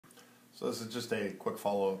So this is just a quick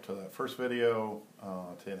follow-up to that first video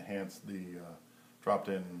to enhance the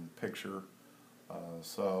dropped-in picture.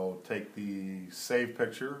 So take the save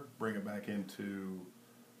picture, bring it back into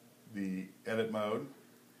the edit mode,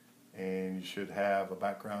 and you should have a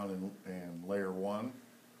background in layer 1.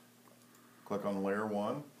 Click on layer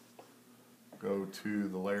 1, go to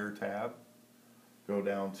the layer tab, go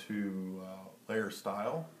down to layer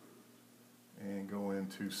style, and go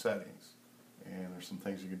into settings. And there's some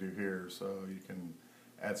things you can do here. So you can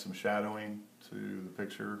add some shadowing to the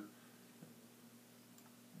picture,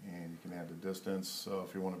 and you can add the distance. So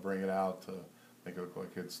if you want to bring it out to make it look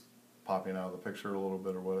like it's popping out of the picture a little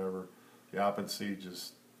bit or whatever, the opacity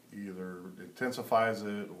just either intensifies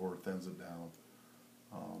it or thins it down.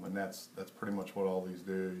 And that's pretty much what all these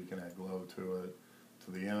do. You can add glow to it,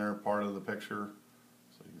 to the inner part of the picture,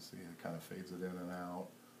 so you can see it kind of fades it in and out,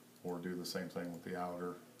 or do the same thing with the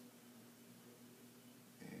outer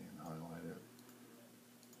and highlight it.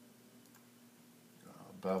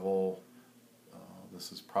 Bevel,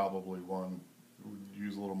 this is probably one we would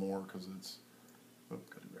use a little more because it's,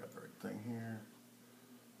 gotta grab the right thing here.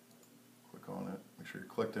 Click on it, make sure you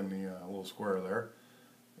clicked in the little square there.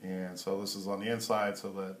 And so this is on the inside,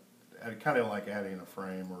 so that kind of like adding a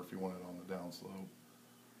frame, or if you want it on the downslope,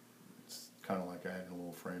 it's kind of like adding a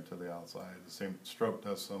little frame to the outside. The same stroke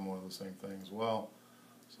does somewhat of the same thing as well.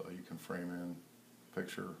 So you can frame in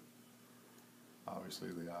picture. Obviously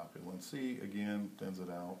the opulency again thins it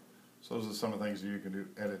out. So those are some of the things you can do.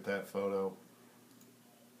 Edit that photo,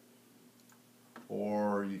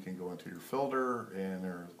 or you can go into your filter, and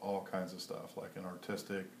there's all kinds of stuff like an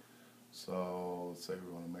artistic. So let's say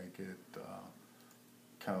we want to make it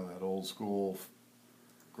kind of that old school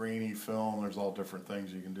grainy film. There's all different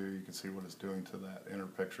things you can do. You can see what it's doing to that inner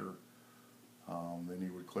picture. Then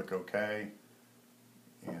you would click OK,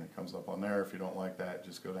 and it comes up on there. If you don't like that,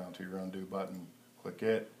 just go down to your undo button, click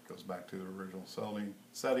it, goes back to the original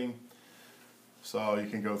setting. So you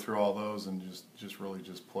can go through all those and just really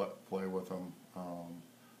play with them.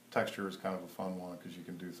 Texture is kind of a fun one because you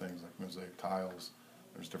can do things like mosaic tiles.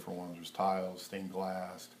 There's different ones. There's tiles, stained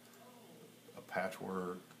glass, a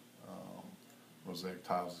patchwork. Mosaic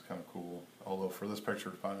tiles is kind of cool. Although for this picture,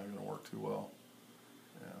 it's probably not going to work too well.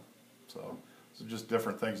 Yeah. So just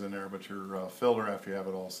different things in there. But your filter, after you have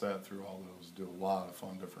it all set through all those, do a lot of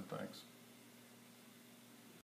fun different things.